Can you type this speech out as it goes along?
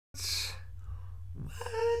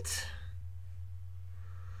What?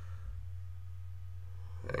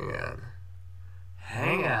 Hang on.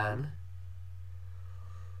 Hang on.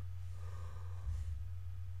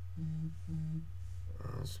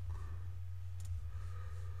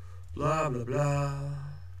 Blah, blah, blah.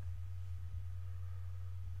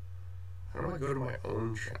 How do I go to my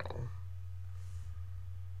own channel?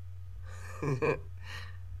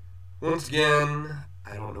 Once again,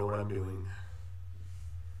 I don't know what I'm doing.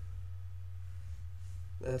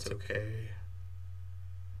 That's okay.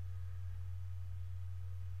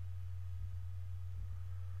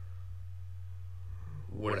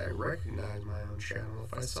 Would I recognize my own channel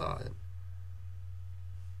if I saw it?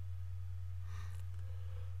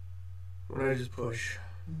 Would I just push?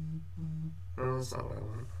 No, that's not what I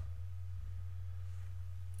want.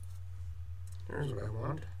 Here's what I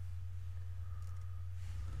want.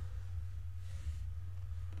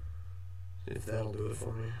 See if that'll do it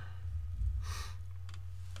for me.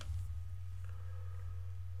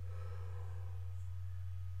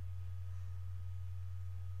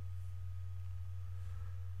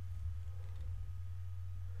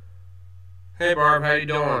 Hey Barb, how you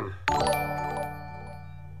doing? I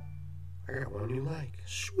got one you like.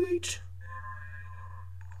 Sweet.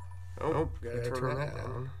 Oh, gotta turn that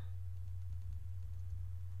down.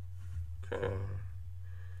 Okay.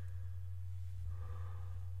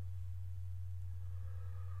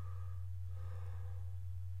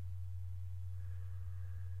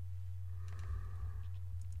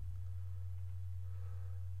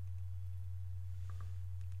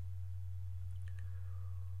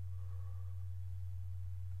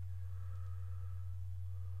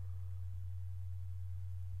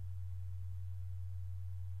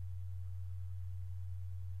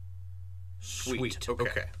 Sweet.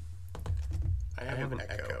 Okay. I have an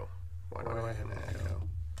echo. Why do I have an echo?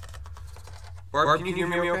 Barb, can you hear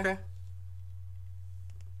me okay?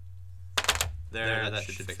 There, that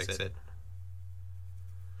should fix it.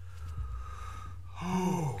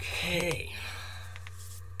 Okay.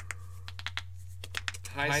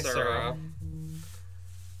 Hi, Sarah.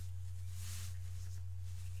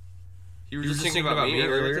 You were just thinking about me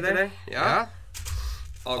earlier today? Yeah?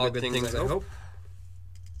 All good things, I hope.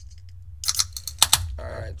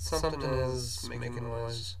 Alright, something is making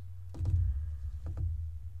noise.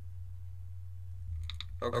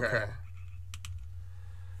 Okay.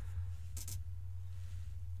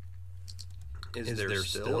 Is there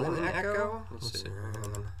still an echo? Let's see.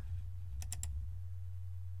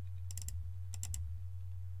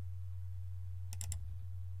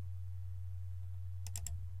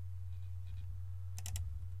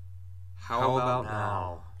 How about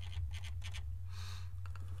now?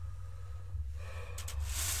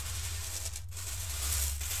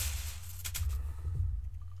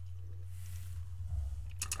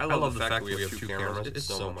 I love the fact that we have two cameras. It's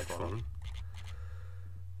so much fun.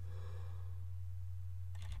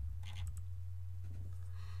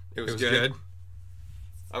 It was good.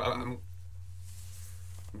 I'm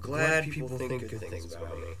glad people think good things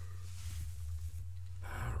about me.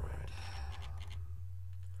 Alright.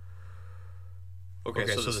 Okay,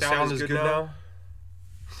 so the sound is good now?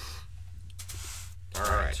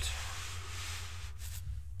 Alright.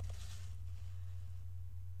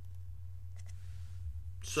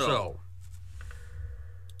 So,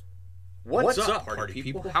 what's up, party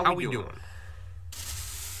people? How we doing?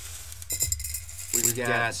 We've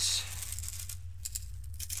got this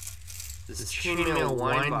Chainmail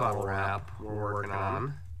Wine Bottle wrap we're working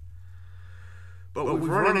on, but we've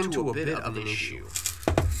run into a bit of an issue.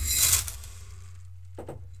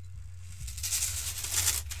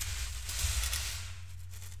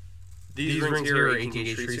 These rings here are 18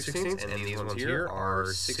 gauge 3/16, and these ones here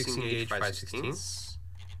are 16 gauge 5/16.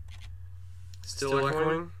 Still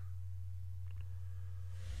echoing?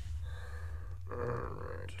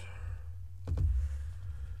 Alright.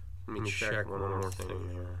 Let me check one more thing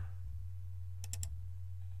here.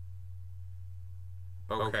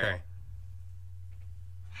 Okay.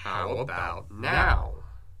 How about now?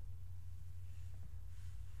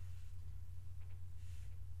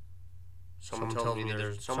 Someone tell me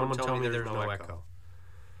there's no echo.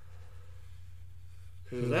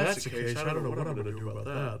 Because if that's the case, I don't know what I'm going to do about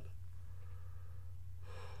that.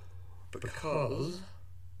 Because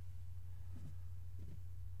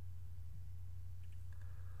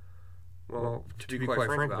well, to be quite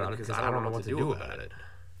frank about it, because I don't know what to do about it.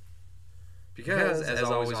 Because, as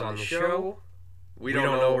always on the show, we don't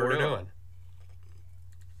know what we're doing.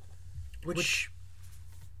 Which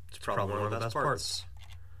is probably one of the best parts.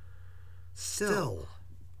 Still.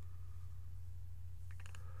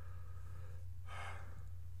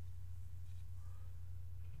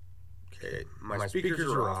 Okay, my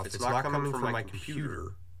speakers are off. It's not coming from my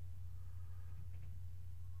computer.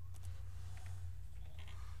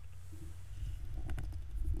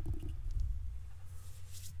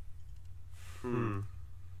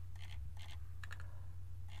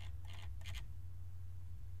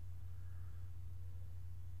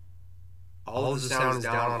 All of the sound is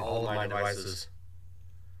down on all of my devices.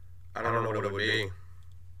 I don't know what it would be.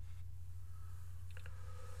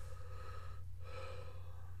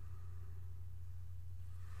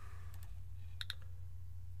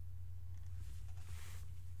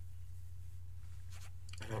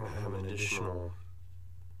 I don't have an additional...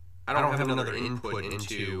 I don't have another input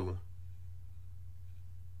into...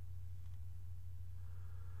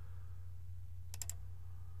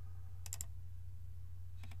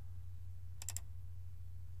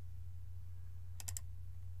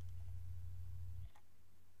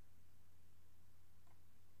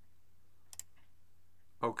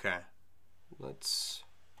 Okay, let's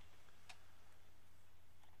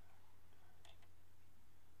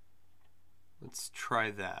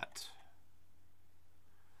try that.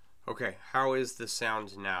 Okay, how is the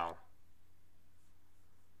sound now?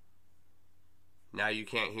 Now you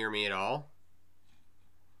can't hear me at all?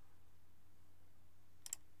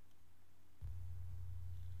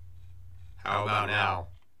 How about now?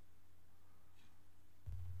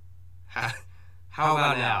 How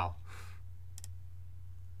about now?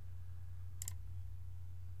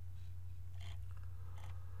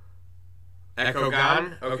 Echo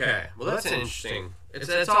gone? Okay. Well, that's interesting.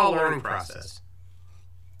 It's all a learning process.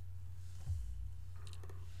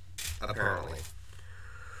 Apparently.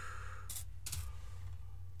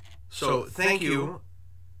 So, thank you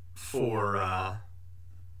for,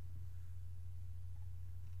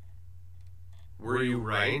 were you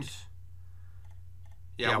right?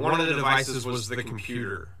 Yeah, one of the devices was the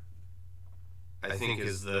computer, I think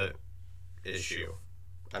is the issue.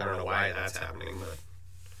 I don't know why that's happening, but...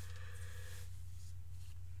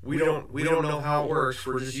 We don't know how it works.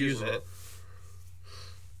 We're just using it.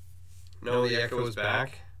 No, the echo is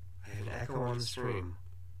back. I have an echo on the stream.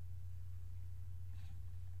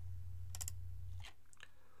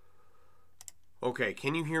 Okay,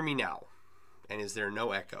 can you hear me now? And is there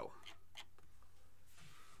no echo?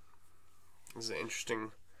 This is an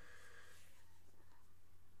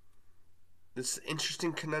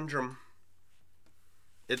interesting conundrum.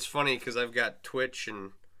 It's funny because I've got Twitch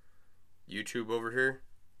and YouTube over here.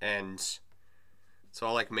 And so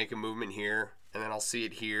I'll like make a movement here, and then I'll see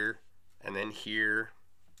it here, and then here.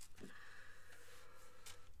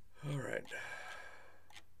 All right.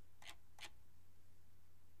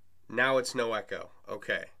 Now it's no echo.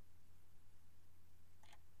 Okay.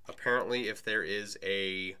 Apparently, if there is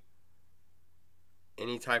any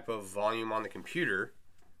type of volume on the computer,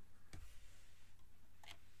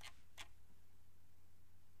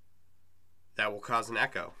 that will cause an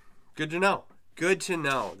echo. Good to know. Good to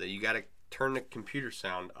know that you got to turn the computer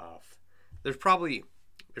sound off. There's probably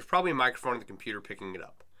a microphone in the computer picking it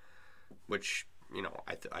up, which, you know,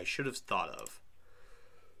 I should have thought of.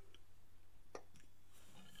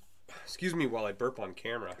 Excuse me while I burp on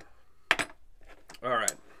camera. All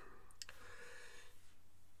right.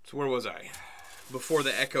 So where was I? Before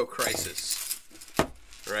the echo crisis,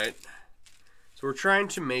 right? So we're trying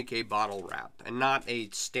to make a bottle wrap and not a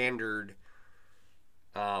standard,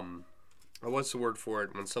 what's the word for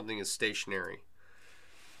it when something is stationary,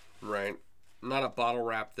 right? Not a bottle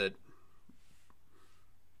wrap that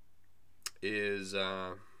is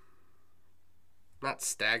not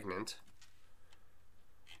stagnant.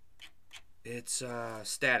 It's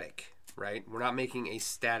static, right? We're not making a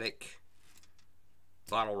static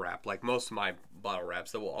bottle wrap like most of my bottle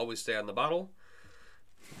wraps that will always stay on the bottle.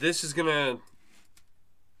 This is gonna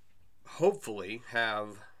hopefully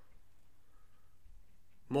have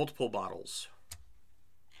multiple bottles.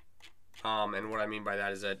 And what I mean by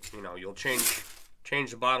that is that, you know, you'll change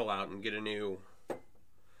the bottle out and get a new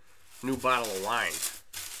bottle of wine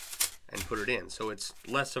and put it in. So it's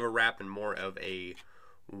less of a wrap and more of a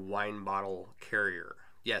wine bottle carrier.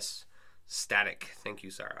 Yes, static. Thank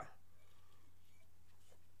you, Sarah.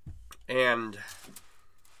 And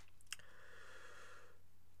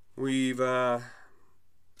we've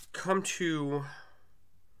come to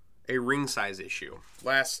a ring size issue.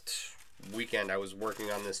 Last weekend I was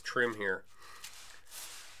working on this trim here,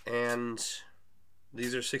 and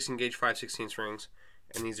these are 16 gauge 5/16 rings,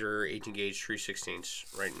 and these are 18 gauge 3/16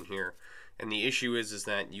 right in here. And the issue is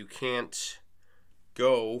that you can't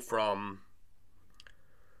go from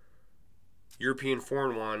European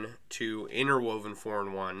 4-in-1 to interwoven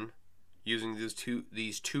 4-in-1 using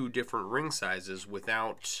these two different ring sizes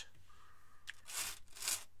without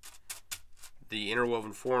the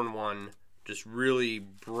interwoven 4-in-1 just really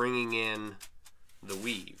bringing in the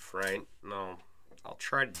weave, right? No, I'll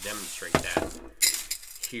try to demonstrate that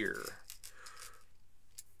here.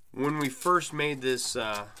 When we first made this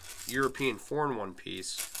European 4-in-1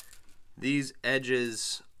 piece, these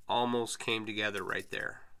edges almost came together right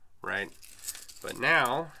there, right? But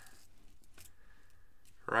now,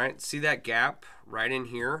 right, see that gap right in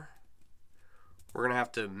here? We're gonna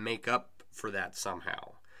have to make up for that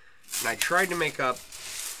somehow. And I tried to make up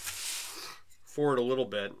for it a little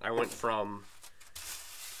bit. I went from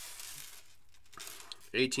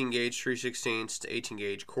 18 gauge 3/16 to 18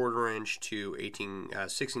 gauge 1/4 inch to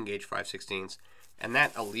 16 gauge 5/16, and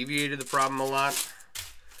that alleviated the problem a lot.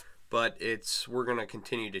 But we're gonna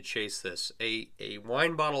continue to chase this. A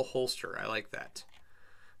wine bottle holster, I like that.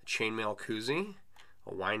 A chainmail koozie,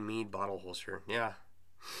 a wine mead bottle holster, yeah.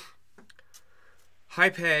 Hi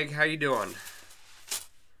Peg, how you doing?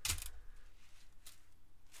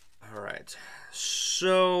 All right,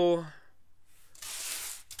 so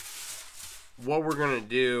what we're gonna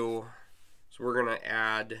do is we're gonna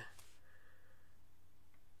add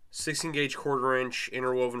 16 gauge 1/4 inch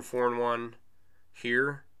interwoven 4-in-1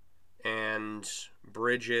 here, and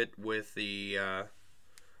bridge it with the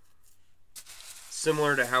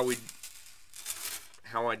similar to how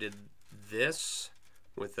I did this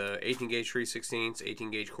with the 18 gauge 3/16,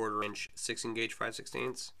 18 gauge 1/4 inch, 16 gauge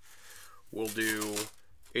 5/16. We'll do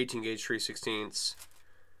 18 gauge 3/16,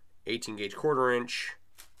 18 gauge 1/4 inch,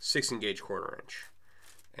 16 gauge 1/4 inch,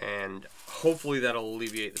 and hopefully that'll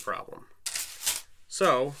alleviate the problem.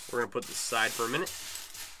 So we're gonna put this aside for a minute.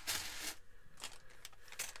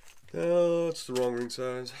 That's the wrong ring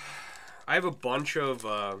size. I have a bunch of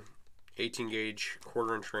 18 gauge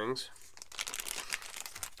 1/4 inch rings.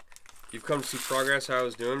 You've come to see progress how I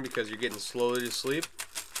was doing because you're getting slowly to sleep.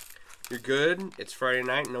 You're good. It's Friday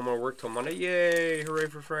night. No more work till Monday. Yay! Hooray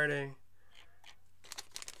for Friday.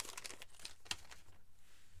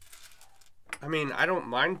 I mean, I don't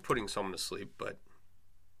mind putting someone to sleep, but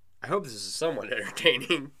I hope this is somewhat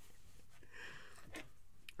entertaining.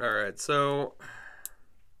 Alright, so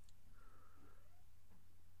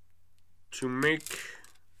to make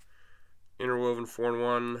interwoven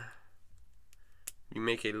 4-in-1, you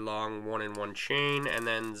make a long 1-in-1 chain and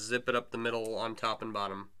then zip it up the middle on top and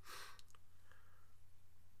bottom.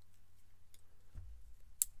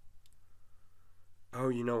 Oh,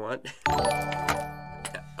 you know what?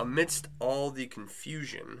 Amidst all the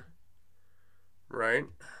confusion, right?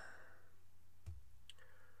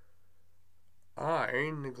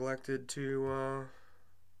 I neglected to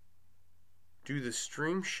do the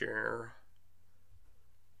stream share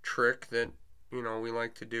trick that, you know, we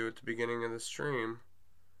like to do at the beginning of the stream.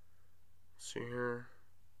 Let's see here.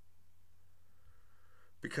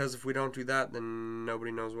 Because if we don't do that, then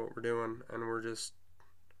nobody knows what we're doing, and we're just...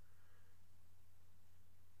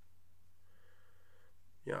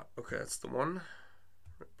 Yeah, okay, that's the one.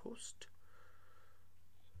 Post.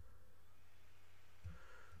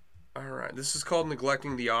 Alright, this is called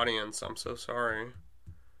neglecting the audience. I'm so sorry.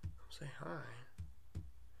 Say hi.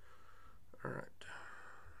 Alright.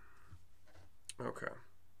 Okay.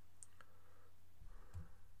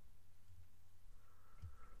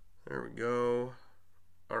 There we go.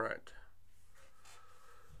 Alright.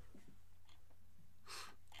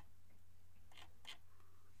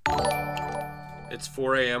 It's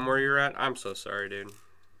 4 a.m. where you're at? I'm so sorry, dude.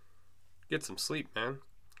 Get some sleep, man.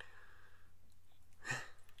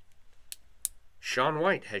 Sean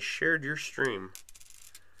White has shared your stream.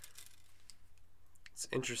 It's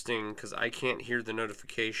interesting because I can't hear the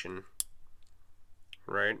notification.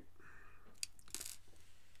 Right?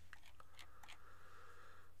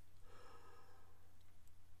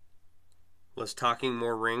 Less talking,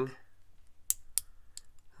 more ring.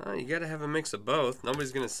 You gotta have a mix of both.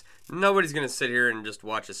 Nobody's gonna sit here and just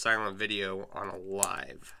watch a silent video on a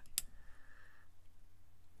live.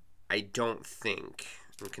 I don't think.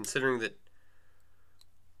 And considering that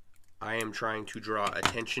I am trying to draw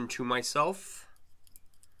attention to myself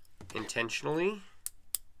intentionally,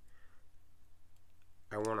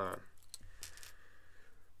 I wanna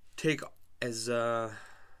take as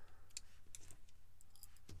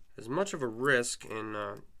much of a risk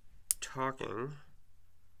in talking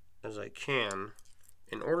as I can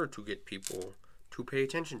in order to get people to pay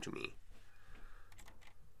attention to me.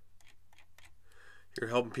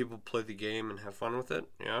 You're helping people play the game and have fun with it,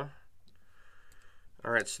 yeah?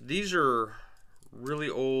 Alright, so these are really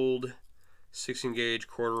old 16 gauge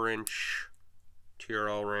 1/4 inch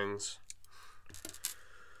TRL rings.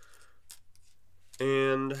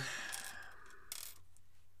 And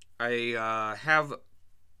I have,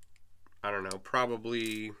 I don't know,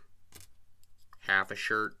 probably half a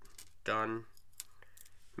shirt done.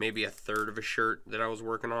 Maybe a third of a shirt that I was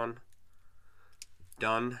working on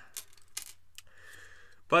done.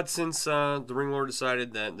 But since the ring lord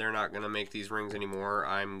decided that they're not going to make these rings anymore,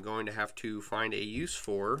 I'm going to have to find a use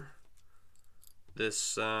for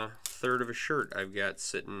this third of a shirt I've got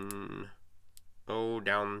sitting,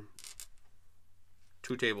 down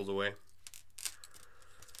 2 tables away.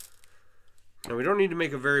 Now we don't need to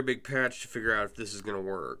make a very big patch to figure out if this is going to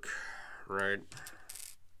work, right?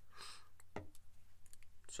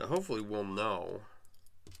 So hopefully we'll know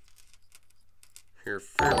here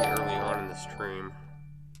fairly early on in the stream.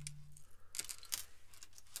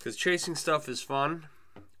 Because chasing stuff is fun.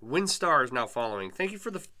 Winstar is now following. Thank you for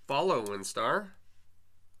the follow, Winstar.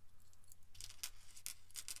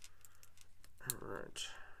 Alright.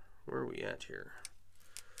 Where are we at here?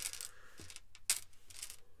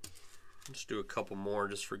 Let's do a couple more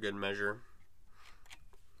just for good measure.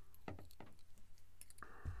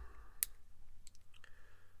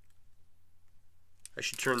 I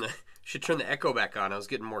should turn the echo back on. I was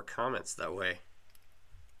getting more comments that way.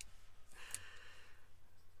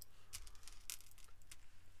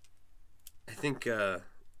 I think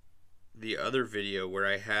the other video where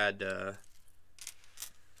I had the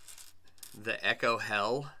echo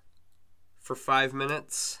hell for 5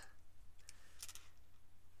 minutes,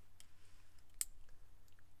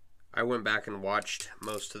 I went back and watched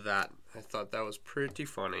most of that. I thought that was pretty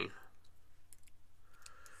funny.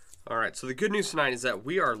 Alright, so the good news tonight is that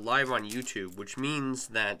we are live on YouTube, which means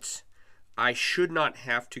that I should not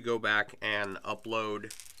have to go back and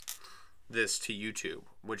upload this to YouTube,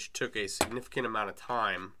 which took a significant amount of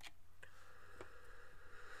time.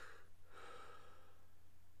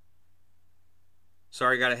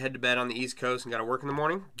 Sorry, gotta head to bed on the East Coast and gotta work in the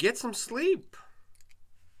morning. Get some sleep.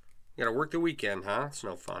 You gotta work the weekend, huh? It's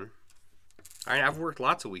no fun. I've worked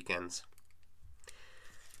lots of weekends.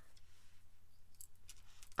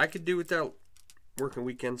 I could do without working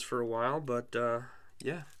weekends for a while, but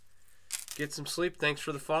yeah. Get some sleep. Thanks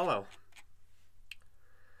for the follow.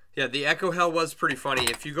 Yeah, the echo hell was pretty funny.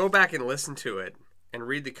 If you go back and listen to it and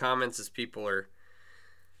read the comments as people are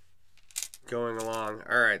going along.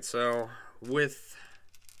 Alright, so with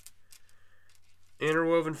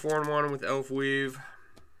interwoven 4-in-1 with elf weave,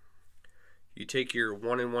 you take your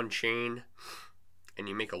 1-in-1 chain and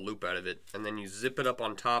you make a loop out of it, and then you zip it up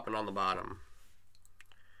on top and on the bottom.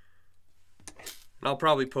 And I'll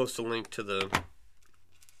probably post a link to the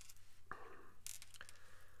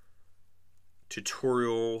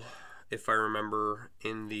tutorial, if I remember,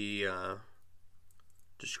 in the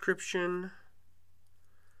description.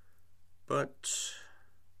 But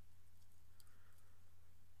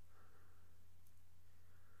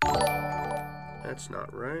that's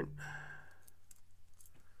not right.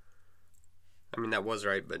 I mean, that was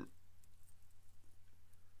right, but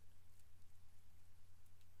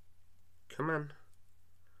come on.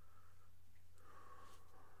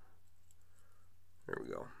 There we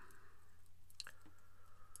go.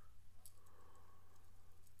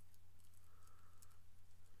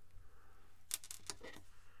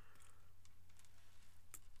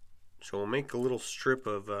 So we'll make a little strip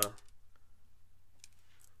of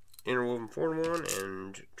interwoven 4-in-1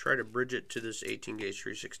 and try to bridge it to this 18 gauge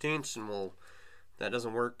 3/16, and if that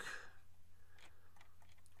doesn't work,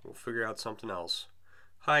 we'll figure out something else.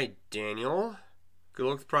 Hi, Daniel. Good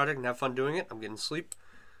luck with the project and have fun doing it. I'm getting sleep.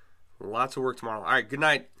 Lots of work tomorrow. All right, good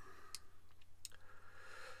night.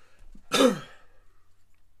 Good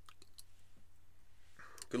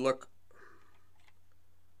luck.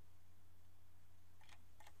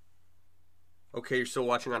 Okay, you're still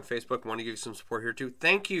watching on Facebook. Want to give you some support here too.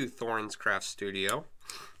 Thank you, Thorin's Craft Studio.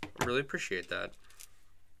 I really appreciate that.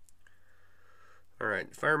 Alright,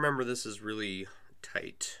 if I remember, this is really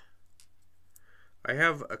tight. I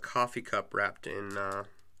have a coffee cup wrapped in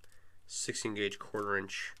 16 gauge 1/4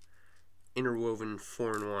 inch interwoven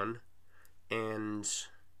 4-in-1, and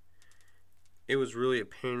it was really a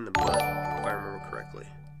pain in the butt, if I remember correctly.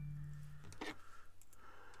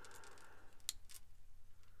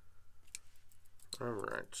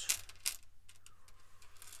 Alright.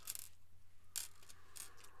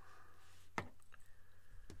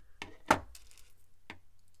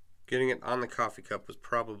 Getting it on the coffee cup was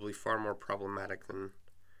probably far more problematic than...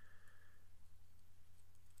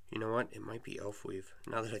 You know what? It might be elf weave,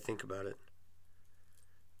 now that I think about it.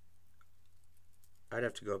 I'd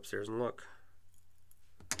have to go upstairs and look.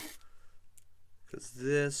 Because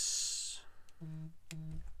this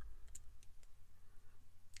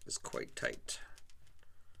is quite tight.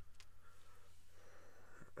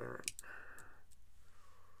 Alright.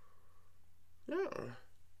 Oh.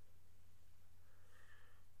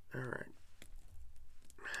 Alright.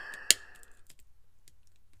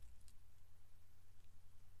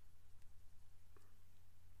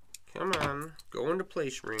 go into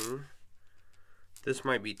place ring. This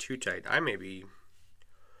might be too tight. I may be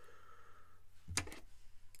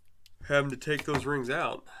having to take those rings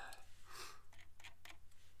out.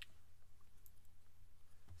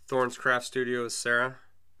 Thorns Craft Studios, Sarah.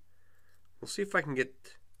 We'll see if I can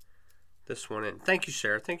get this one in. Thank you,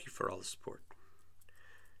 Sarah. Thank you for all the support.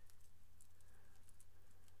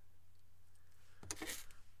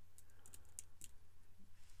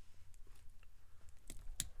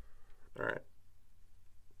 All right.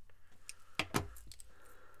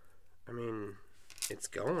 I mean, it's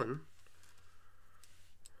going.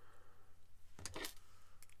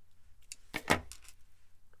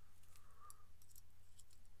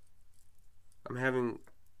 I'm having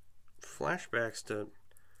flashbacks to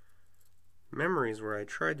memories where I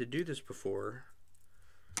tried to do this before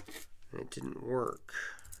and it didn't work.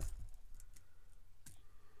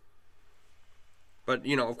 But,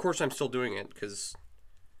 you know, of course I'm still doing it because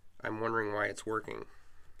I'm wondering why it's working.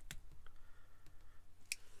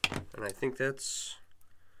 And I think that's...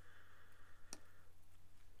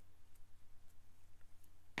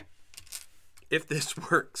 if this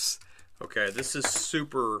works. Okay, this is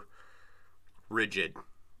super rigid,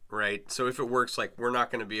 right? So if it works, like, we're not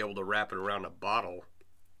going to be able to wrap it around a bottle.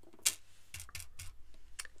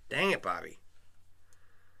 Dang it, Bobby.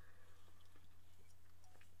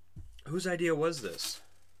 Whose idea was this?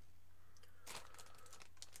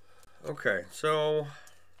 Okay, so...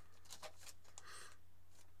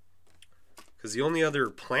 because the only other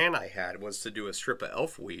plan I had was to do a strip of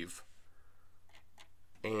elf weave.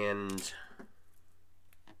 And...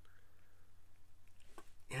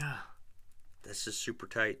 yeah. That's just super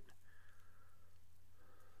tight.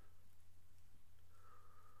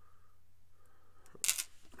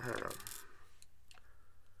 I don't know.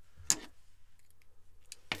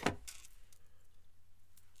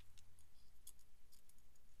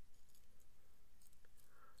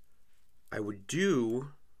 I would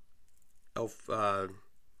do elf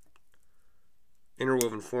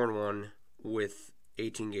interwoven 4-in-1 with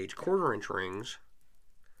 18 gauge 1/4 inch rings.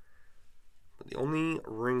 But the only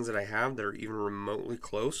rings that I have that are even remotely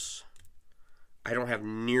close, I don't have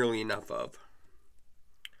nearly enough of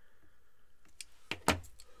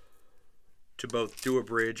to both do a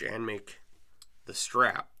bridge and make the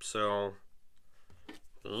strap. So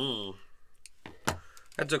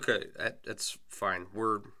that's okay. That's fine.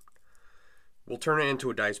 We'll turn it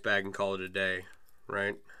into a dice bag and call it a day,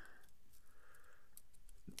 right?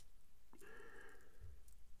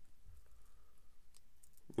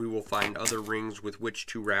 We will find other rings with which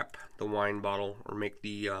to wrap the wine bottle or make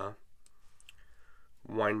the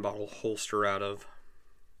wine bottle holster out of.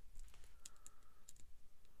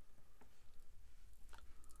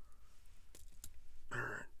 All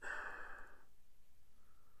right.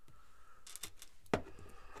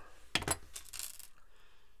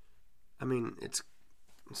 I mean, let's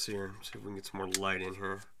see here. See if we can get some more light in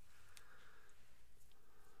here.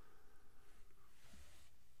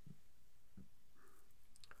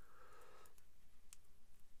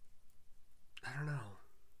 I don't know.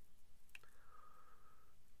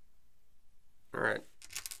 All right.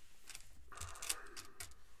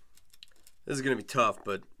 This is going to be tough,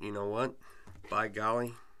 but you know what? By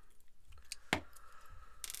golly.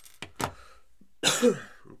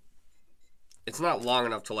 It's not long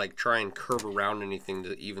enough to like try and curve around anything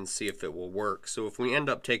to even see if it will work. So if we end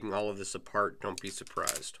up taking all of this apart, don't be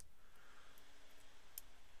surprised.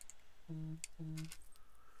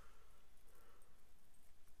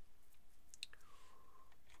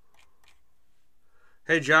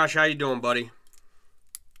 Hey Josh, how you doing, buddy?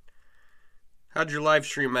 How'd your live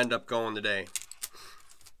stream end up going today?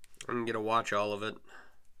 I didn't get to watch all of it.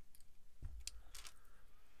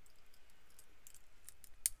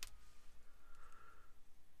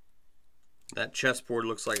 That chessboard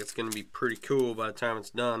looks like it's going to be pretty cool by the time it's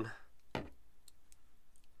done.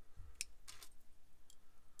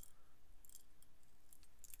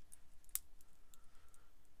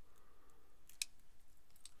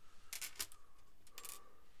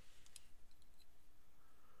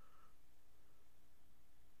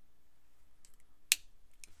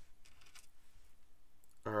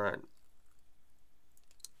 All right.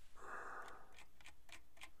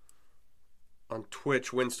 On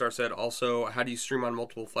Twitch, Windstar said, also, how do you stream on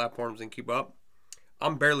multiple platforms and keep up?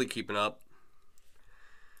 I'm barely keeping up.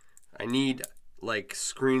 I need, like,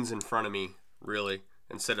 screens in front of me, really,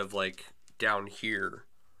 instead of, like, down here.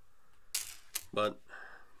 But,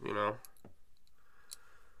 you know.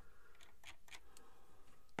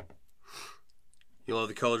 You love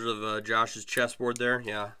the colors of Josh's chessboard there?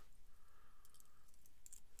 Yeah.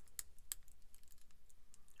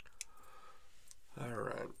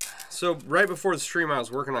 Alright. So right before the stream, I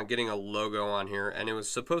was working on getting a logo on here, and it was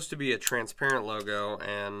supposed to be a transparent logo,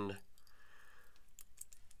 and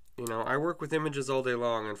you know, I work with images all day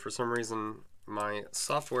long, and for some reason my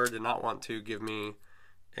software did not want to give me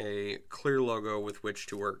a clear logo with which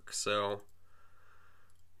to work. So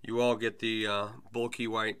you all get the bulky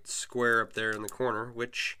white square up there in the corner,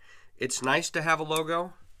 which it's nice to have a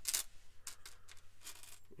logo,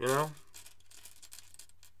 you know.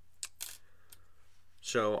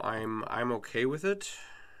 So I'm okay with it,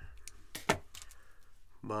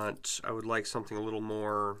 but I would like something a little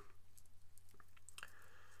more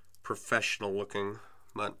professional looking,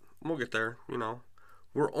 but we'll get there, you know.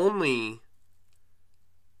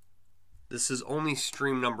 This is only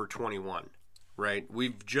stream number 21, right?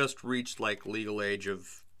 We've just reached like legal age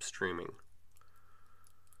of streaming,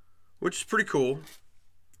 which is pretty cool.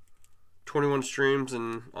 21 streams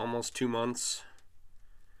in almost 2 months.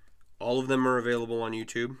 All of them are available on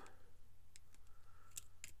YouTube.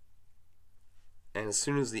 And as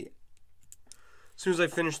soon as I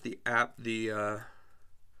finish the app, they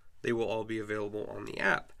will all be available on the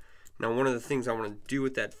app. Now, one of the things I want to do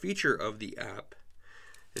with that feature of the app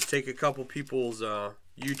is take a couple people's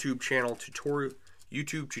YouTube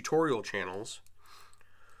tutorial channels,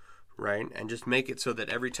 right, and just make it so that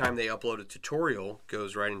every time they upload a tutorial, it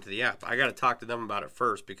goes right into the app. I got to talk to them about it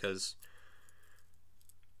first, because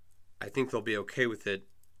I think they'll be okay with it,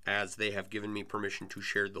 as they have given me permission to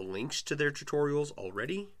share the links to their tutorials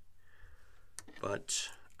already, but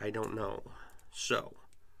I don't know. So,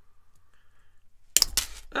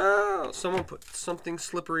 oh, someone put something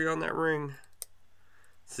slippery on that ring.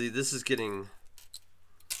 See, this is getting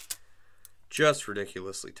just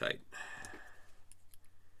ridiculously tight,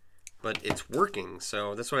 but it's working,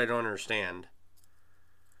 so that's what I don't understand.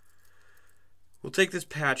 We'll take this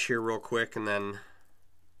patch here real quick and then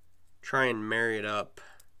try and marry it up.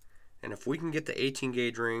 And if we can get the 18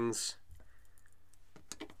 gauge rings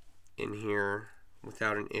in here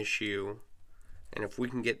without an issue, and if we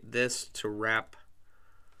can get this to wrap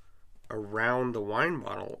around the wine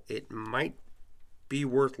bottle, it might be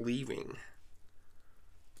worth leaving.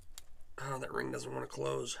 Oh, that ring doesn't want to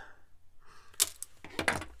close.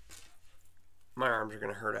 My arms are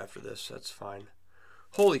going to hurt after this. That's fine.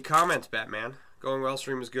 Holy comments, Batman. Going well,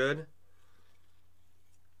 stream is good.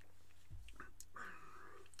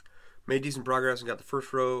 Made decent progress and got the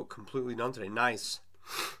first row completely done today. Nice.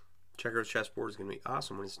 Checkers chessboard is going to be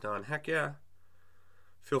awesome when it's done. Heck yeah.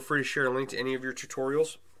 Feel free to share a link to any of your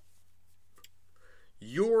tutorials.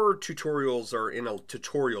 Your tutorials are in a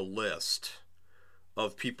tutorial list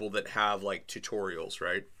of people that have like tutorials,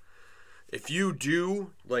 right? If you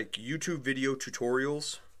do like YouTube video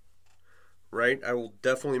tutorials, right, I will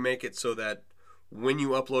definitely make it so that when you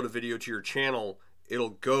upload a video to your channel,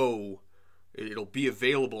 it'll be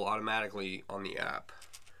available automatically on the app.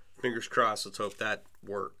 Fingers crossed, let's hope that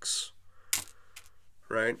works.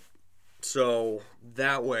 Right? So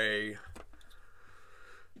that way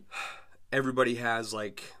everybody has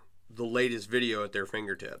like the latest video at their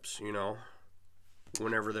fingertips, you know?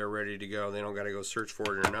 Whenever they're ready to go. They don't gotta go search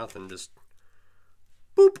for it or nothing. Just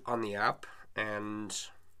boop on the app and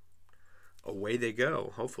away they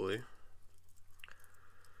go, hopefully.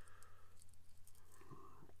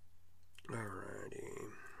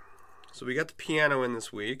 Alrighty. So we got the piano in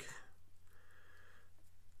this week.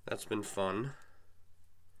 That's been fun.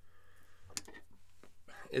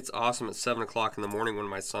 It's awesome at 7 o'clock in the morning when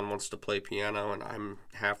my son wants to play piano and I'm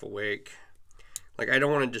half awake. Like, I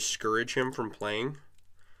don't want to discourage him from playing.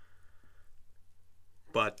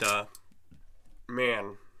 But,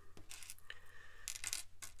 man,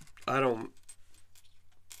 I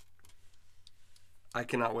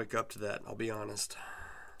cannot wake up to that, I'll be honest.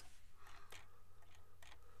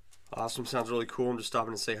 Awesome, sounds really cool. I'm just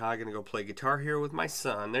stopping to say hi. Gonna go play Guitar Hero with my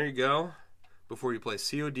son. There you go. Before you play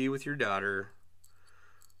COD with your daughter.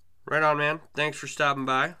 Right on, man. Thanks for stopping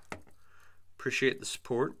by. Appreciate the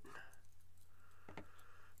support.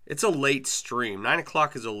 It's a late stream. 9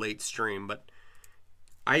 o'clock is a late stream, but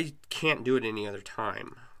I can't do it any other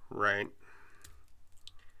time, right?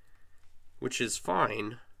 Which is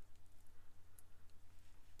fine.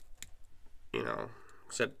 You know,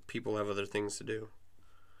 except people have other things to do.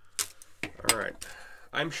 Alright.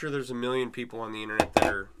 I'm sure there's a million people on the internet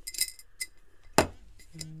that are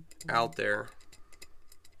out there.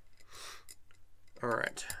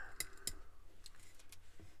 Alright.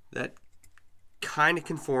 That kind of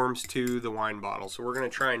conforms to the wine bottle. So we're going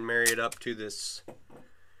to try and marry it up to this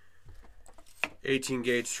 18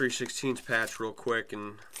 gauge 3/16 patch real quick.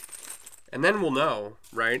 And then we'll know,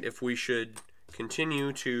 right, if we should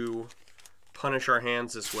continue to punish our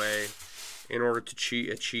hands this way in order to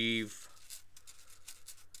achieve,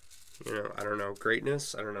 you know, I don't know,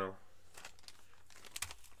 greatness? I don't know.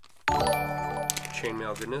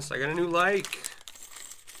 Chainmail goodness. I got a new like.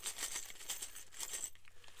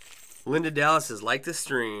 Linda Dallas says, like the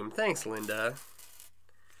stream. Thanks, Linda.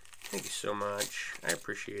 Thank you so much. I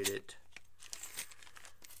appreciate it.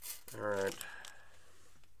 Alright.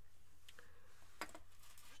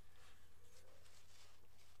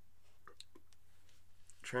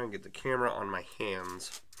 Try and get the camera on my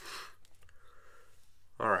hands.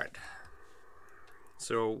 Alright.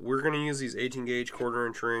 So we're going to use these 18 gauge 1/4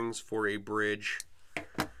 inch rings for a bridge.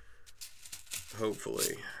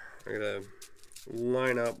 Hopefully. I'm going to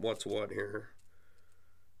line up what's what here.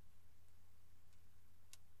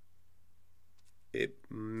 It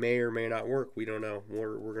may or may not work. We don't know.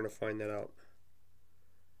 We're going to find that out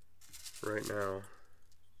right now.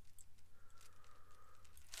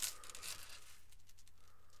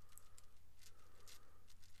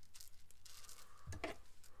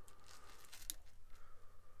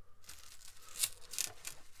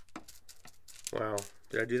 Wow.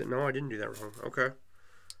 Did I do that? No, I didn't do that wrong. Okay.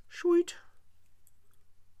 Sweet.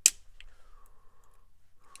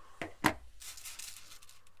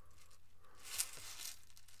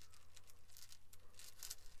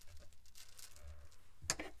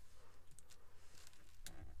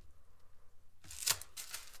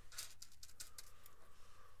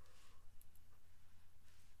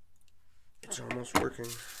 It's almost working.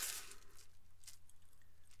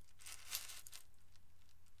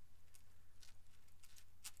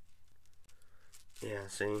 Yeah,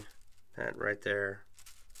 see? That right there.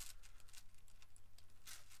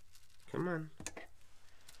 Come on.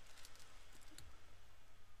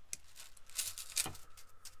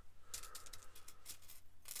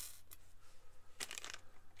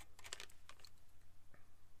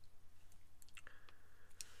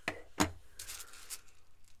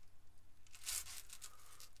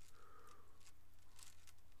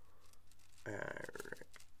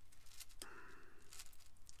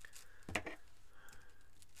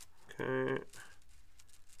 Okay.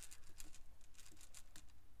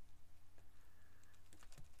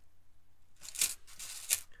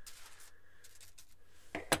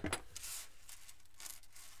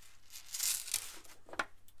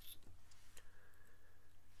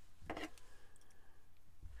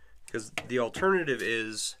 Because the alternative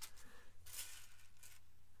is,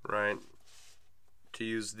 right, to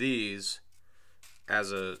use these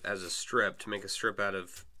as a strip, to make a strip out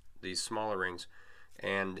of these smaller rings,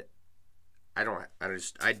 and I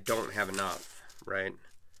don't have enough, right?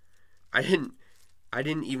 I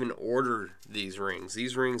didn't even order these rings.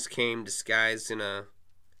 These rings came disguised in a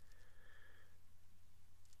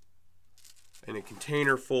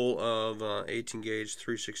container full of 18 gauge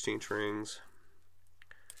 3/16 rings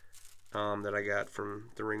that I got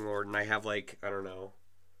from the Ring Lord, and I have like, I don't know,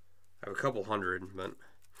 I have a couple hundred, but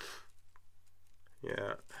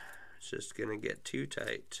yeah, it's just gonna get too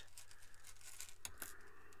tight.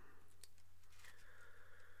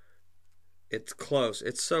 It's close.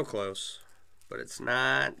 It's so close, but it's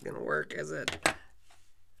not gonna work, is it?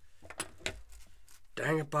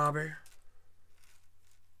 Dang it, Bobby.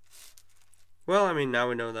 Well, I mean, now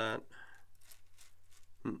we know that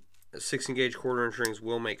 16 gauge 1/4 inch rings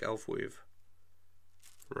will make elf weave,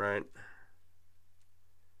 right?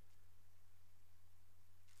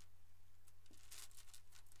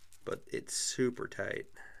 But it's super tight.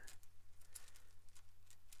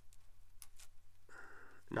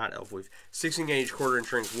 Not elf weave. 16 gauge 1/4 inch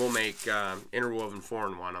rings will make interwoven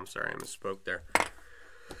 4-in-1. I'm sorry, I misspoke there.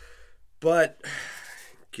 But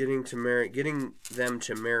getting them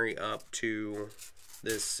to marry up to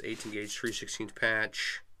this 18 gauge 3/16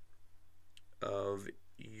 patch of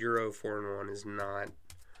Euro 4-in-1 is not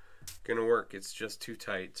gonna work. It's just too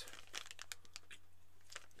tight,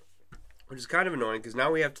 which is kind of annoying because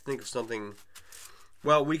now we have to think of something.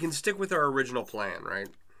 Well, we can stick with our original plan, right?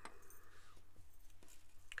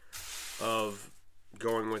 Of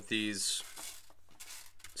going with these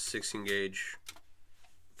 16 gauge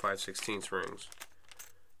 5/16 rings,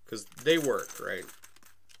 because they work, right?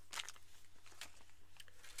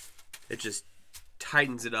 It just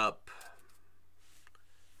tightens it up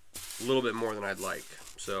a little bit more than I'd like.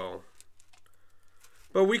 So,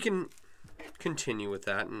 but we can continue with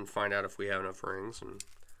that and find out if we have enough rings, and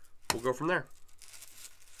we'll go from there.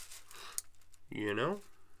 You know,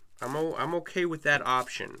 I'm okay with that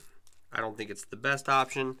option. I don't think it's the best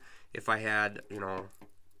option. If I had, you know,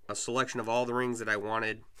 a selection of all the rings that I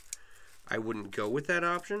wanted, I wouldn't go with that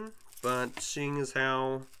option. But seeing as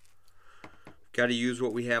how got to use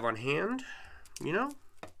what we have on hand, you know,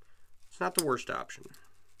 it's not the worst option.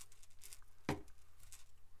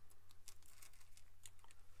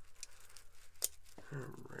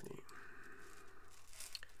 Alrighty.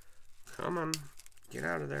 Come on. Get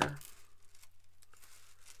out of there.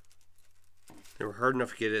 They were hard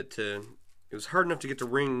enough to get it to... It was hard enough to get the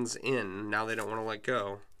rings in. Now they don't want to let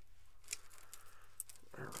go.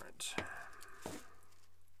 Alright.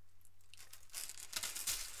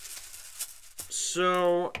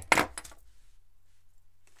 So...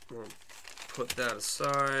 we'll put that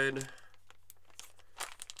aside.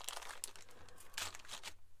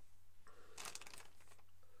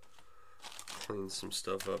 Clean some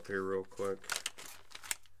stuff up here real quick.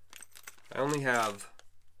 I only have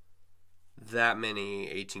that many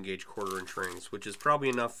 18 gauge 1/4 inch rings, which is probably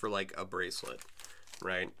enough for like a bracelet,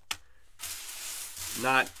 right?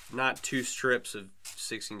 Not 2 strips of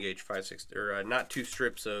 16 gauge 5/6, or not 2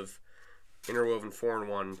 strips of interwoven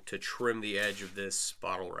 4-in-1 to trim the edge of this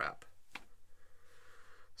bottle wrap.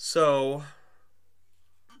 So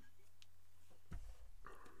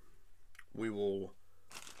we will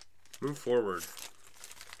move forward.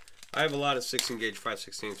 I have a lot of 16 gauge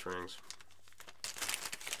 5/16 rings,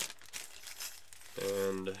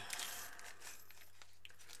 and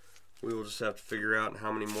we will just have to figure out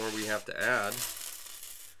how many more we have to add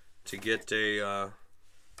to get a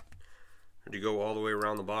to go all the way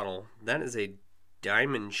around the bottle. That is a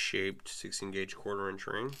diamond shaped 16 gauge 1/4 inch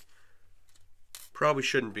ring. Probably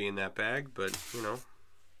shouldn't be in that bag, but you know,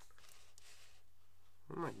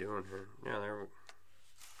 what am I doing here? Yeah, there we go.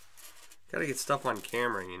 Gotta get stuff on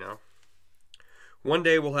camera, you know. One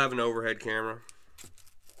day we'll have an overhead camera.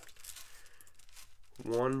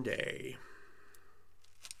 One day.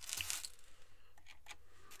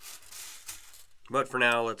 But for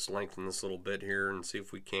now, let's lengthen this little bit here and see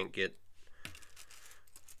if we can't get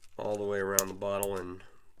all the way around the bottle, and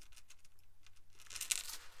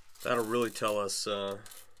that'll really tell us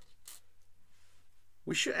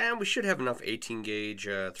we should have enough 18 gauge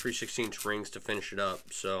 3/16 rings to finish it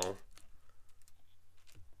up. So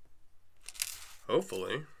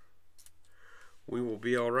hopefully we will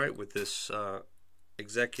be all right with this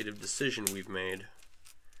executive decision we've made.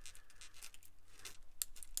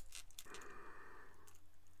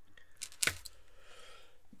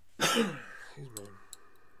 Excuse me.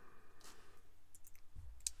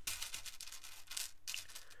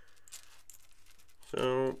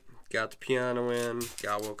 So, got the piano in,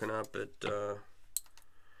 got woken up at, and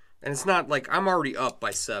it's not like I'm already up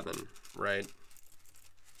by 7, right?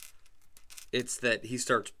 It's that he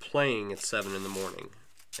starts playing at 7 in the morning,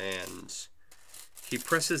 and he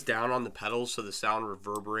presses down on the pedals so the sound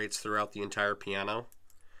reverberates throughout the entire piano,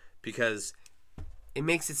 because it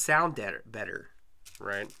makes it sound better,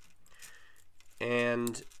 right?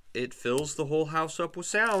 And it fills the whole house up with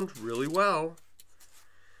sound really well.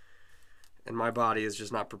 And my body is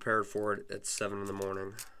just not prepared for it at 7 in the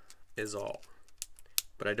morning, is all.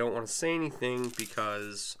 But I don't want to say anything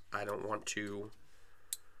because I don't want to,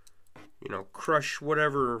 you know, crush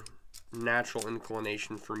whatever natural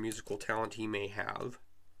inclination for musical talent he may have.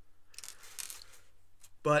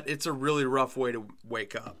 But it's a really rough way to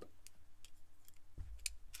wake up.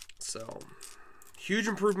 So, huge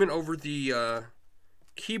improvement over the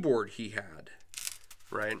keyboard he had,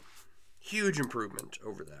 right? Huge improvement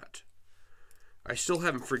over that. I still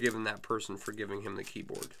haven't forgiven that person for giving him the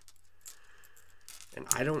keyboard. And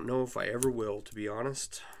I don't know if I ever will, to be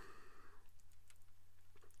honest.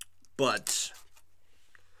 But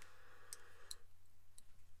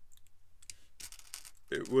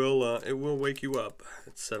it will wake you up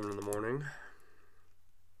at 7 in the morning.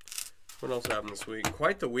 What else happened this week?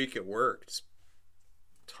 Quite the week at work. Just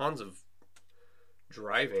tons of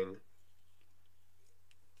driving.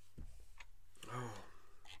 Oh.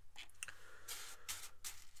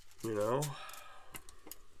 You know,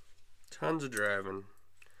 tons of driving.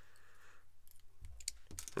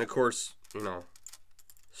 And of course, you know,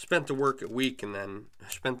 spent the week at work,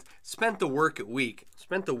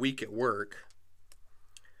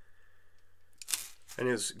 and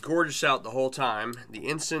it was gorgeous out the whole time. The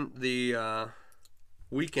instant the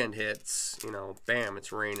weekend hits, you know, bam,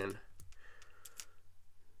 it's raining.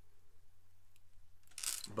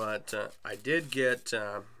 But I did get,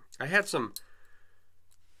 I had some.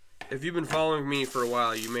 If you've been following me for a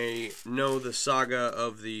while, you may know the saga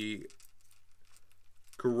of the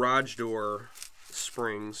garage door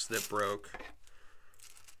springs that broke.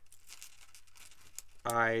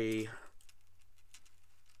 I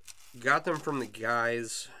got them from the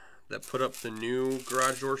guys that put up the new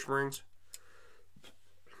garage door springs,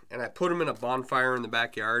 and I put them in a bonfire in the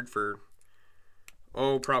backyard for,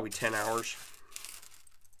 probably 10 hours.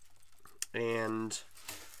 And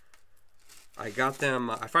I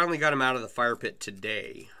finally got them out of the fire pit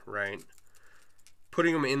today, right?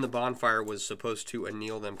 putting them in the bonfire was supposed to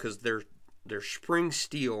anneal them, because they're spring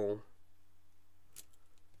steel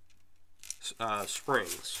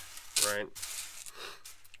springs, right?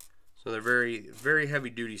 So they're very, very heavy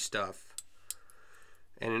duty stuff.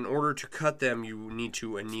 And in order to cut them, you need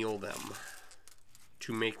to anneal them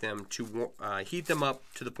to make them, to heat them up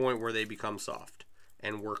to the point where they become soft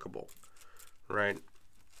and workable, right?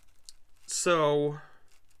 So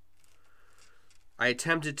I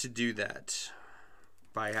attempted to do that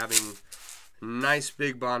by having a nice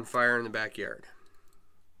big bonfire in the backyard.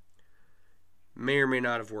 May or may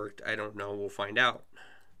not have worked. I don't know. We'll find out.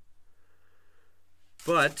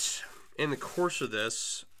 But in the course of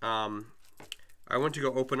this, I went to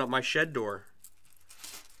go open up my shed door,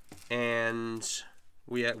 and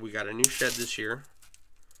we got a new shed this year,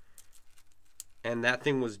 and that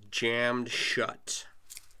thing was jammed shut.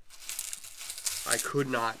 I could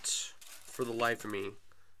not, for the life of me,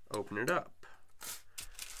 open it up.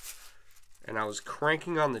 And I was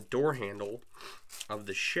cranking on the door handle of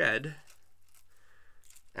the shed,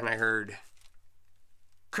 and I heard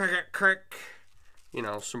crack, crack, you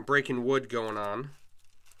know, some breaking wood going on.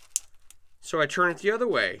 So I turn it the other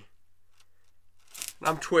way.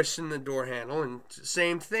 I'm twisting the door handle, and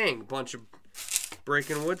same thing, bunch of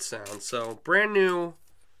breaking wood sounds. So brand new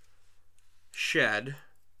shed.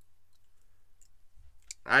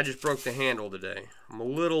 I just broke the handle today. I'm a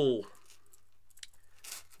little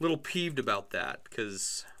peeved about that,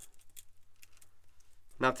 because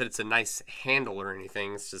not that it's a nice handle or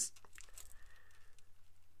anything, it's just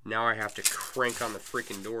now I have to crank on the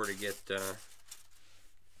freaking door to get the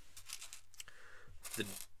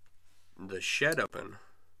shed open.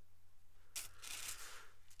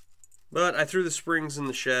 But I threw the springs in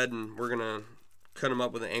the shed, and we're gonna cut them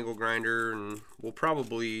up with an angle grinder, and we'll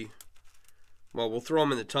probably, well, we'll throw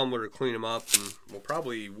them in the tumbler to clean them up, and we'll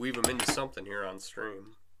probably weave them into something here on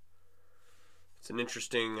stream. It's an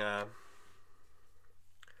interesting,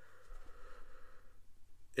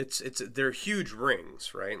 they're huge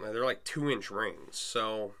rings, right? They're like 2-inch rings,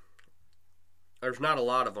 so there's not a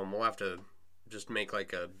lot of them. We'll have to just make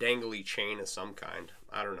like a dangly chain of some kind.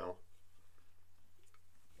 I don't know.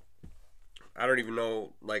 I don't even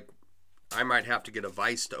know, like, I might have to get a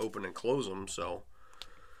vise to open and close them, so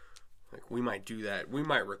like we might do that. We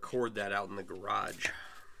might record that out in the garage.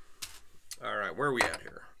 All right, where are we at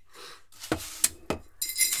here?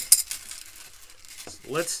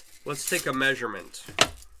 Let's take a measurement.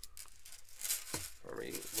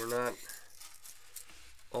 We're not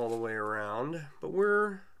all the way around, but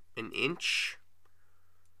we're an inch.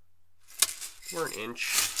 We're an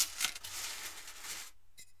inch.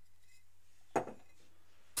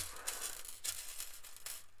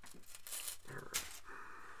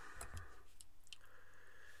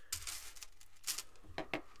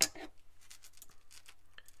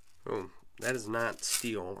 Oh, that is not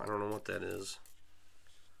steel. I don't know what that is.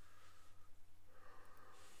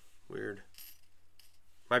 Weird.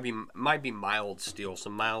 Might be mild steel.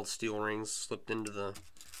 Some mild steel rings slipped into the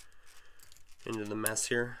mess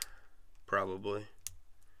here. Probably.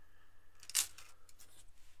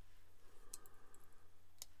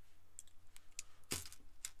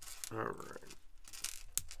 All right.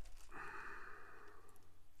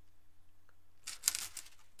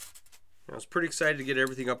 I was pretty excited to get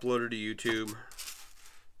everything uploaded to YouTube,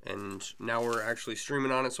 and now we're actually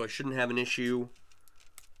streaming on it, so I shouldn't have an issue,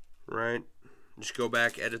 right? Just go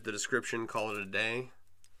back, edit the description, call it a day.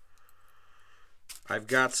 I've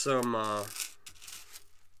got some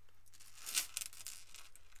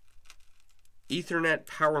Ethernet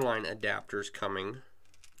powerline adapters coming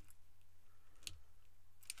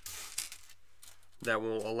that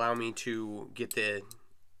will allow me to get the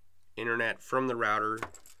internet from the router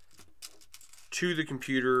to the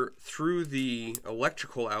computer through the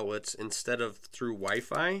electrical outlets instead of through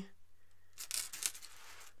Wi-Fi,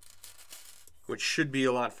 which should be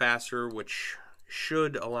a lot faster, which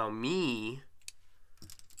should allow me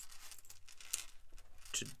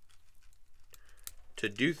to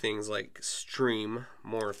do things like stream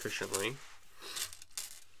more efficiently.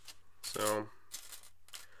 So,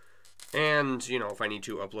 and you know, if I need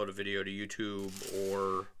to upload a video to YouTube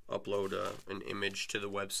or upload an image to the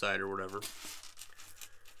website or whatever.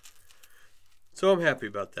 So I'm happy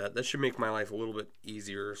about that. That should make my life a little bit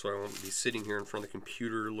easier, so I won't be sitting here in front of the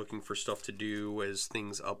computer looking for stuff to do as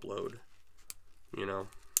things upload, you know.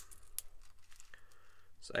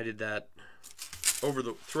 So I did that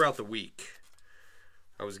throughout the week.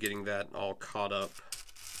 I was getting that all caught up.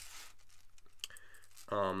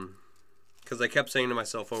 Because I kept saying to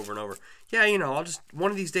myself over and over, yeah, you know,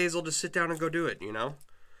 one of these days I'll just sit down and go do it, you know.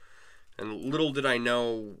 And little did I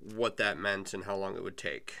know what that meant and how long it would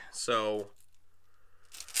take. So,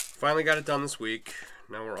 finally got it done this week.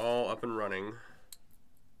 Now we're all up and running.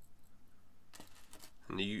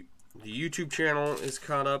 And the YouTube channel is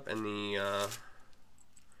caught up, and the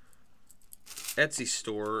Etsy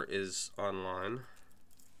store is online.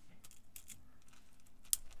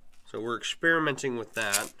 So we're experimenting with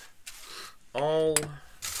that.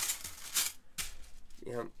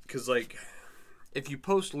 Because like, if you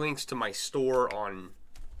post links to my store on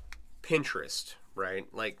Pinterest, right?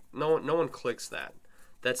 Like, no one clicks that.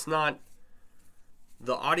 That's not,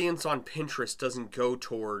 the audience on Pinterest doesn't go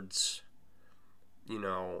towards, you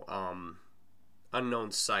know,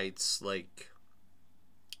 unknown sites like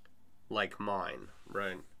mine,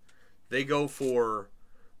 right? They go for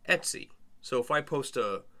Etsy. So if I post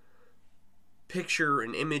an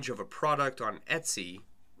image of a product on Etsy,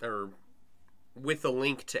 or with a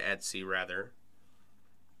link to Etsy rather,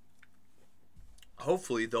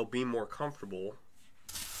 hopefully they'll be more comfortable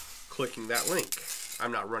clicking that link.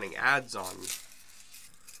 I'm not running ads on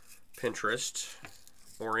Pinterest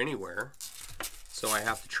or anywhere, so I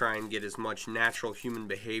have to try and get as much natural human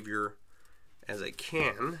behavior as I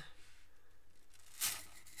can,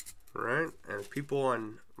 right? And people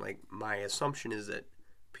on, like, my assumption is that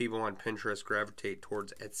people on Pinterest gravitate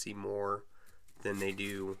towards Etsy more than they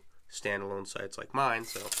do standalone sites like mine,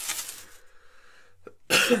 so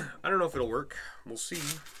I don't know if it'll work. We'll see.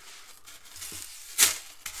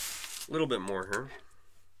 A little bit more here.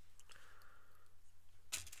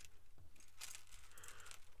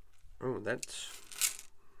 Oh, that's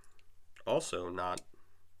also not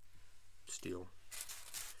steel.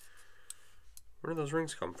 Where do those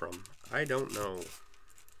rings come from? I don't know.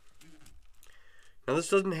 Now, this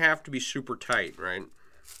doesn't have to be super tight, right?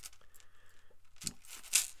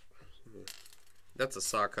 That's a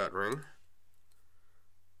saw cut ring.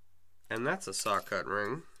 And that's a saw cut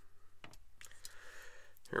ring.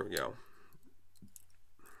 Here we go.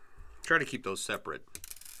 Try to keep those separate.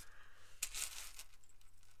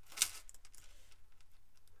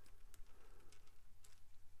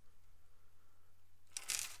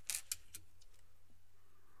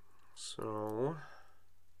 So,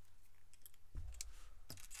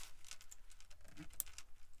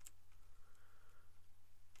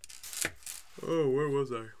 oh, where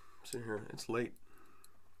was I? See here, it's late.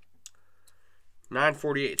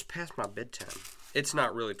 9:48. It's past my bedtime. It's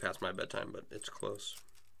not really past my bedtime, but it's close.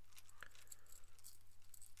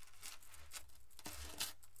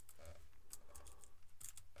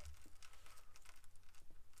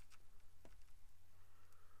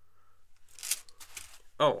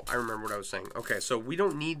 Oh, I remember what I was saying. Okay, so we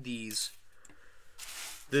don't need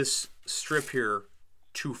this strip here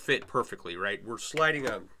to fit perfectly, right? We're sliding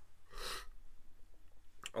a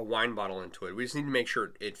wine bottle into it. We just need to make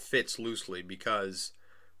sure it fits loosely, because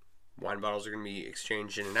wine bottles are going to be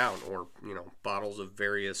exchanged in and out, or, you know, bottles of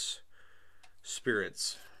various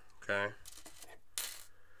spirits, okay?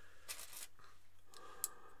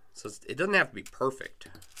 So it doesn't have to be perfect.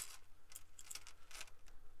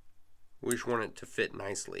 We just want it to fit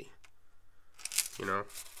nicely, you know?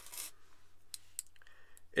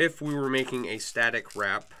 If we were making a static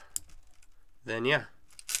wrap, then yeah.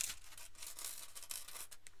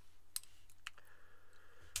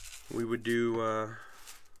 We would do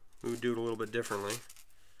it a little bit differently.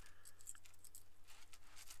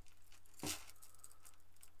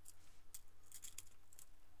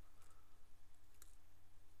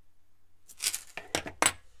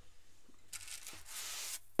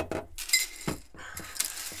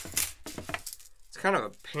 It's kind of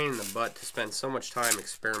a pain in the butt to spend so much time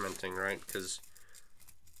experimenting, right? Because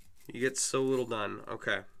you get so little done.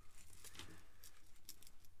 Okay.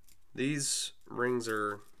 These rings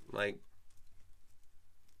are like,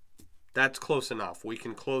 that's close enough. We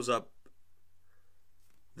can close up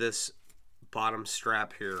this bottom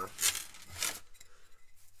strap here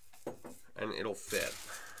and it'll fit,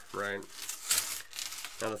 right?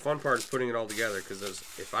 Now the fun part is putting it all together, because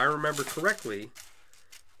if I remember correctly,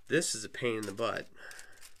 this is a pain in the butt.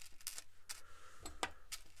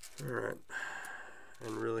 Alright.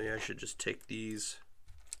 And really I should just take these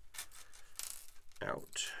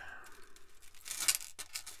out.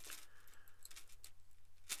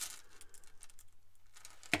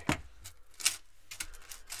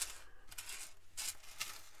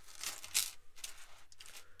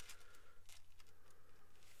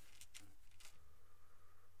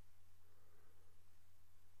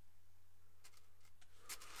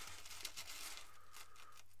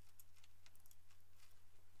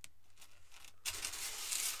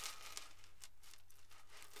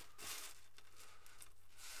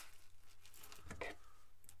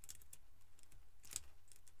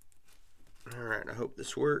 Alright, I hope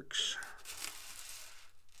this works.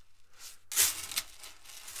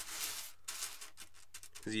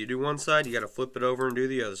 Because you do one side, you got to flip it over and do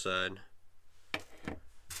the other side.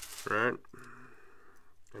 Right?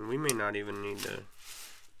 And we may not even need to...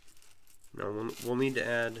 No, we'll need to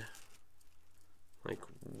add like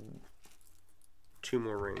 2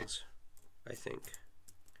 more rings, I think.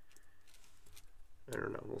 I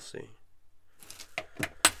don't know, we'll see.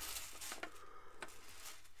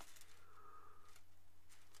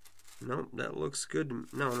 Nope, that looks good.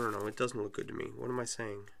 No, it doesn't look good to me. What am I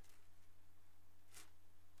saying?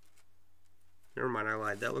 Never mind, I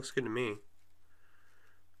lied. That looks good to me.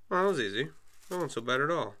 Well, that was easy. That wasn't so bad at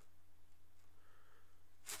all.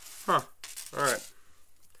 Huh. Alright.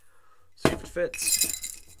 See if it fits.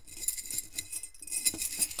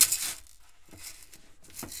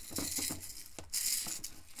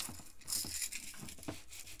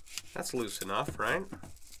 That's loose enough, right?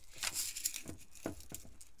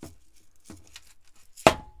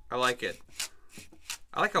 I like it.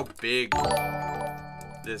 I like how big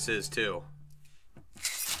this is too.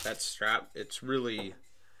 That strap, it's really...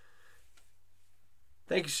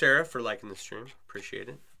 Thank you, Sarah, for liking the stream. Appreciate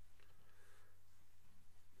it.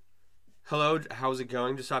 Hello, how's it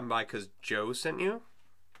going? Just stopping by because Joe sent you?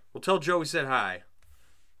 Well, tell Joe we said hi.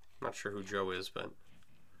 I'm not sure who Joe is, but...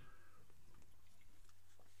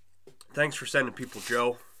 Thanks for sending people,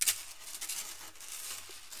 Joe.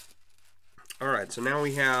 Alright, so now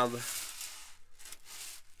we have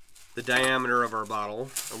the diameter of our bottle.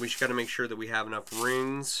 And we just got to make sure that we have enough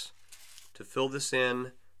rings to fill this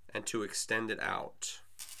in and to extend it out.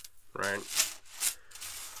 Right?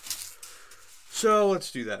 So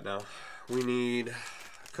let's do that now. We need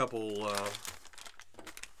a couple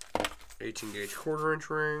 18 gauge 1/4 inch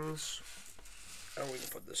rings. Oh, we can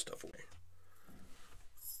put this stuff away.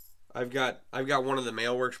 I've got one of the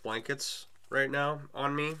MailleWerX blankets right now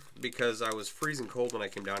on me because I was freezing cold when I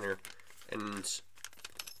came down here, and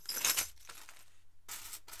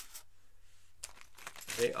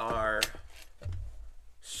they are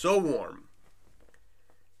so warm.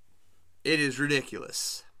 It is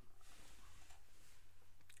ridiculous.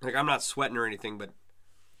 Like, I'm not sweating or anything, but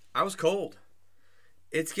I was cold.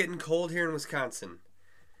 It's getting cold here in Wisconsin,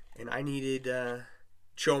 and I needed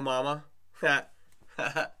Cho Mama.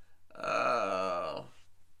 Oh.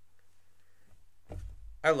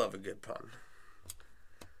 I love a good pun.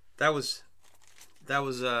 That was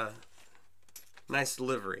a nice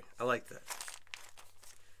delivery. I like that.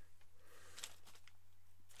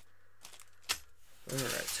 All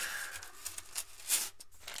right.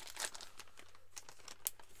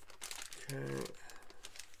 Okay.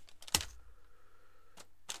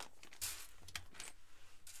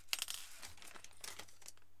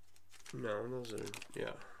 No, those are,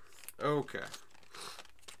 yeah. Okay.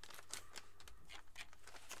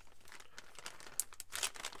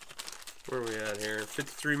 Where are we at here?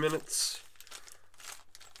 53 minutes.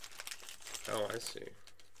 Oh, I see.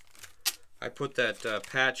 I put that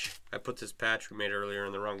I put this patch we made earlier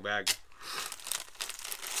in the wrong bag.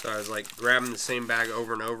 So I was like grabbing the same bag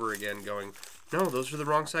over and over again going, no, those are the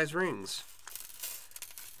wrong size rings.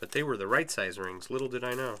 But they were the right size rings. Little did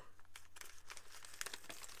I know.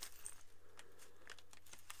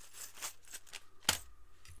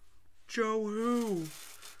 Joe who?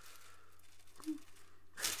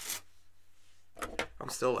 I'm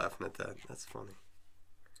still laughing at that. That's funny.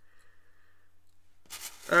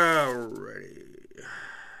 Alrighty.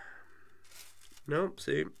 Nope,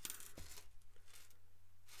 see.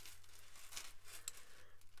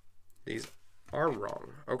 These are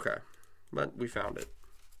wrong. Okay. But we found it.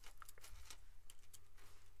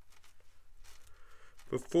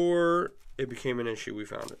 Before it became an issue, we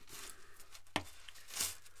found it.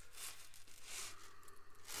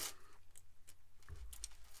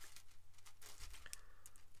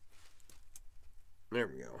 There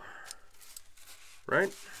we go. Right?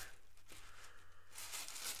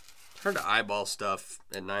 It's hard to eyeball stuff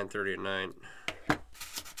at 9:30 at night.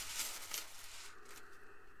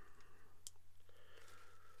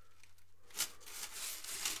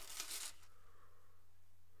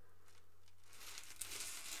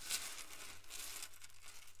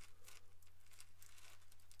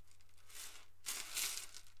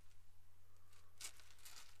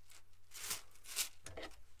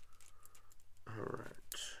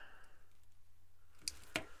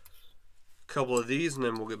 Couple of these and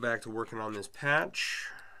then we'll get back to working on this patch.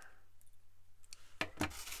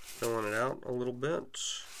 Filling it out a little bit.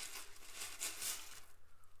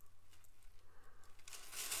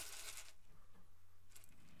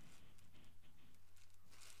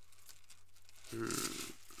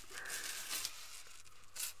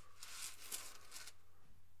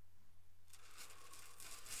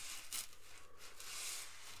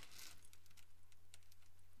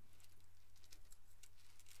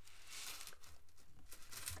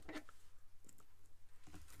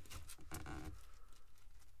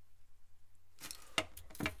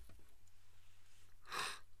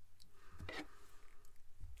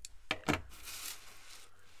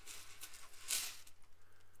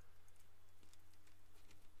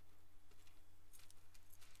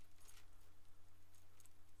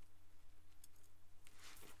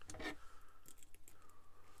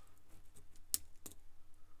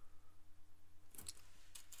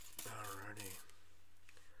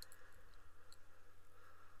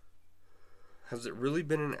 Has it really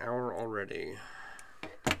been an hour already?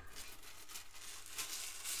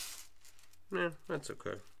 Nah, that's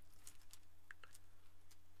okay.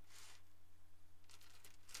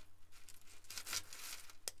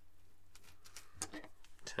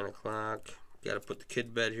 $10 Got to put the kid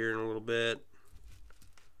to bed here in a little bit.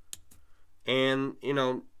 And, you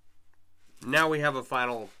know, now we have a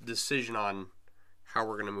final decision on how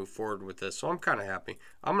we're going to move forward with this. So I'm kind of happy.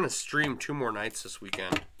 I'm going to stream 2 more nights this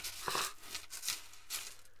weekend.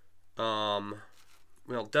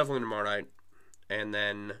 Well, definitely tomorrow night. And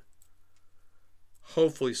then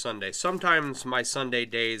hopefully Sunday. Sometimes my Sunday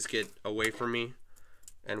days get away from me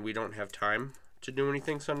and we don't have time to do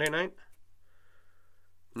anything Sunday night.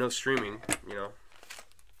 No streaming, you know.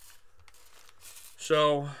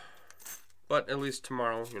 So, but at least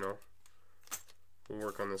tomorrow, you know, we'll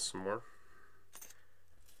work on this some more.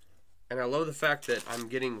 And I love the fact that I'm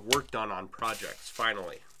getting work done on projects,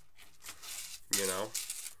 finally. You know.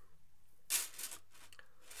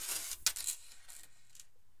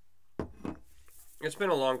 It's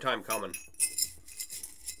been a long time coming.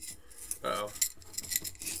 Uh-oh.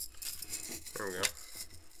 There we go.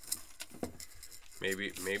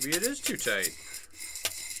 Maybe it is too tight.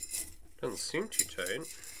 Doesn't seem too tight.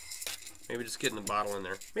 Maybe just getting the bottle in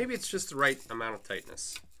there. Maybe it's just the right amount of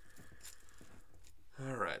tightness.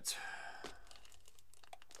 All right.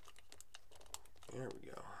 There we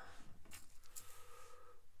go.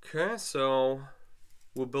 Okay, so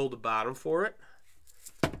we'll build a bottom for it.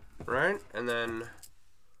 Right? And then...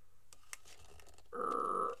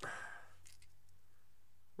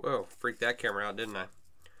 Whoa, freaked that camera out, didn't I?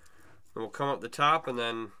 And we'll come up the top and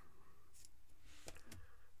then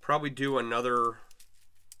probably do another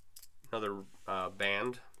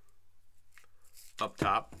band up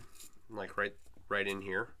top, like right in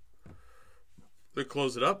here. Then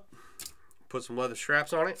close it up, put some leather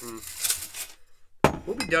straps on it, and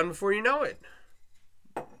we'll be done before you know it.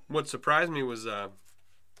 What surprised me was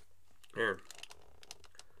here,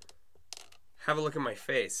 have a look at my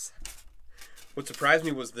face. What surprised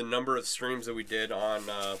me was the number of streams that we did on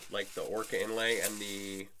like the Orca inlay and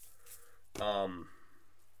the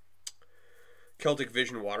Celtic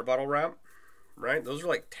Vision water bottle wrap, right? Those are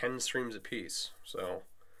like 10 streams a piece. So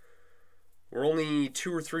we're only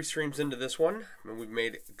 2 or 3 streams into this one, and we've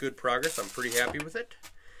made good progress. I'm pretty happy with it.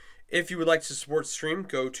 If you would like to support the stream,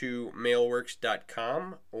 go to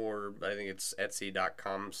MailleWerX.com, or I think it's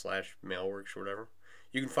Etsy.com/MailleWerX or whatever.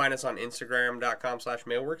 You can find us on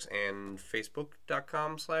Instagram.com/MailleWerX and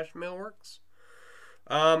Facebook.com/MailleWerX.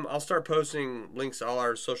 I'll start posting links to all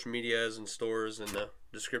our social medias and stores in the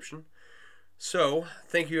description. So,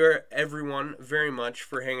 thank you everyone very much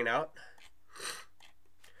for hanging out.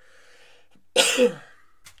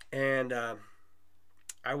 And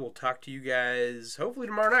I will talk to you guys hopefully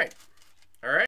tomorrow night.